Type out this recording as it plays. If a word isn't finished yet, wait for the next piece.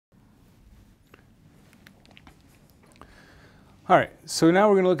All right, so now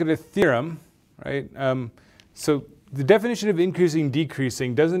we're going to look at a theorem, right? So the definition of increasing,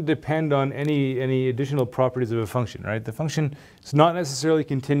 decreasing doesn't depend on any additional properties of a function, right? The function is not necessarily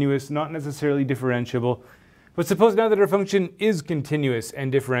continuous, not necessarily differentiable. But suppose now that our function is continuous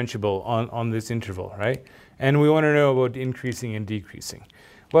and differentiable on this interval, right? And we want to know about increasing and decreasing.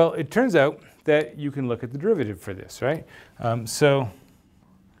 Well, it turns out that you can look at the derivative for this, right? So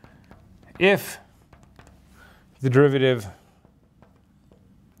if the derivative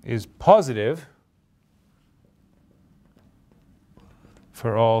is positive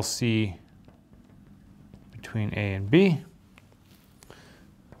for all c between a and b,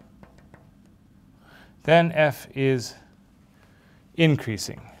 then f is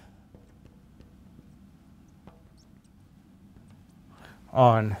increasing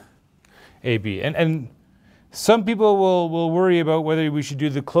on AB. And some people will worry about whether we should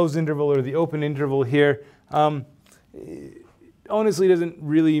do the closed interval or the open interval here. Honestly, it doesn't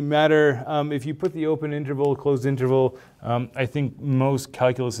really matter. If you put the open interval, closed interval, I think most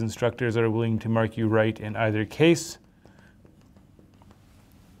calculus instructors are willing to mark you right in either case.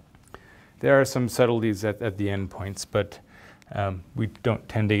 There are some subtleties at the endpoints, but we don't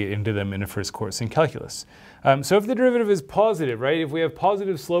tend to get into them in a first course in calculus. So if the derivative is positive, right, if we have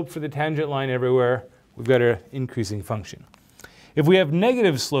positive slope for the tangent line everywhere, we've got an increasing function. If we have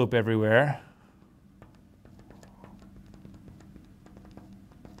negative slope everywhere,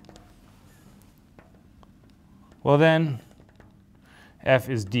 well then, f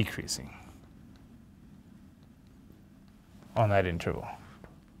is decreasing on that interval.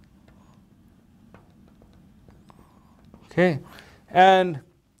 Okay, and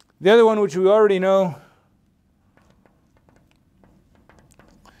the other one, which we already know,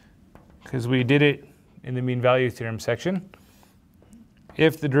 because we did it in the mean value theorem section,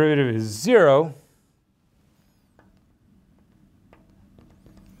 if the derivative is 0,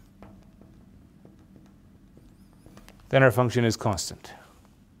 then our function is constant.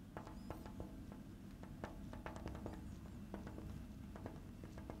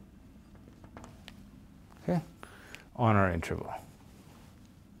 Okay, on our interval.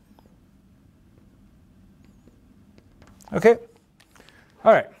 Okay,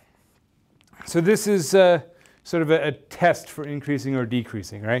 all right. So this is sort of a test for increasing or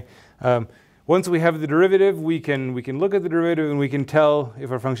decreasing, right? Once we have the derivative, we can look at the derivative and we can tell if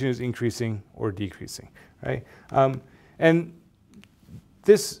our function is increasing or decreasing, right? And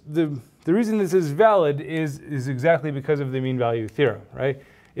the reason this is valid is exactly because of the mean value theorem, right?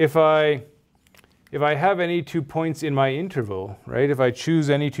 If I have any 2 points in my interval, right? If I choose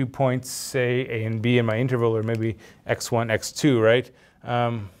any 2 points, say a and b in my interval, or maybe x1, x2, right?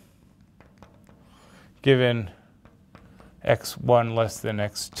 Given x1 less than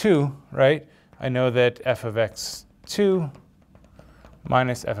x2, right? I know that f of x2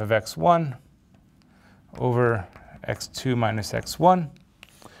 minus f of x1 over x2 minus x1.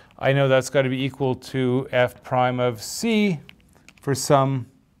 I know that's got to be equal to f prime of c for some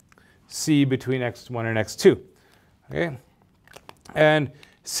c between x1 and x2. Okay? And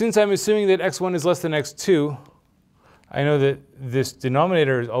since I'm assuming that x1 is less than x2, I know that this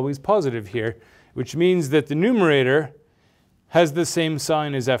denominator is always positive here, which means that the numerator has the same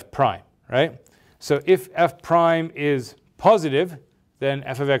sign as f prime, right? So if f prime is positive, then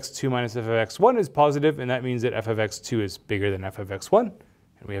f of x2 minus f of x1 is positive, and that means that f of x2 is bigger than f of x1,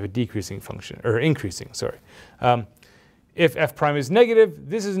 and we have a decreasing function, or increasing, sorry. If f prime is negative,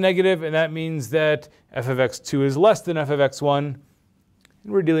 this is negative, and that means that f of x2 is less than f of x1, and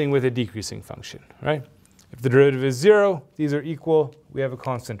we're dealing with a decreasing function, right? If the derivative is 0, these are equal, we have a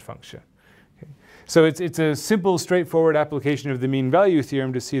constant function. So it's a simple, straightforward application of the mean value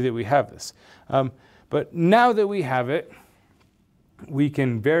theorem to see that we have this. But now that we have it, we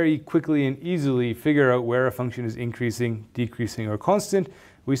can very quickly and easily figure out where a function is increasing, decreasing, or constant.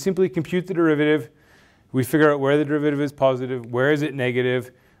 We simply compute the derivative. We figure out where the derivative is positive, where is it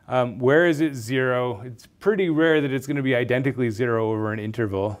negative, where is it 0. It's pretty rare that it's going to be identically 0 over an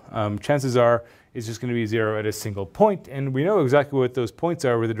interval. Chances are it's just going to be 0 at a single point, and we know exactly what those points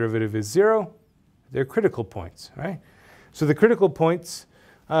are where the derivative is 0. They're critical points, right? So the critical points,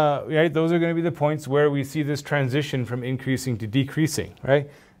 right, those are going to be the points where we see this transition from increasing to decreasing, right?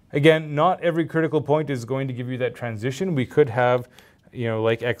 Again, not every critical point is going to give you that transition. We could have, you know,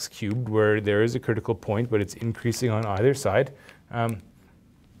 like x cubed, where there is a critical point, but it's increasing on either side.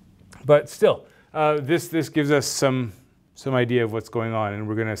 But still, this gives us some idea of what's going on, and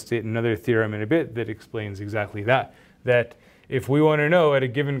we're going to state another theorem in a bit that explains exactly that. That if we want to know at a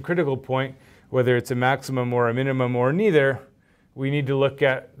given critical point whether it's a maximum or a minimum or neither, we need to look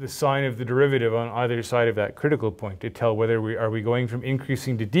at the sign of the derivative on either side of that critical point to tell whether are we going from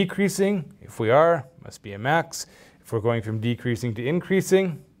increasing to decreasing. If we are, must be a max. If we're going from decreasing to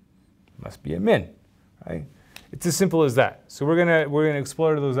increasing, must be a min, right? It's as simple as that. So we're gonna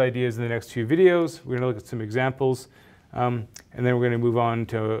explore those ideas in the next few videos. We're gonna look at some examples, and then we're gonna move on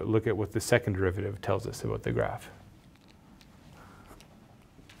to look at what the second derivative tells us about the graph.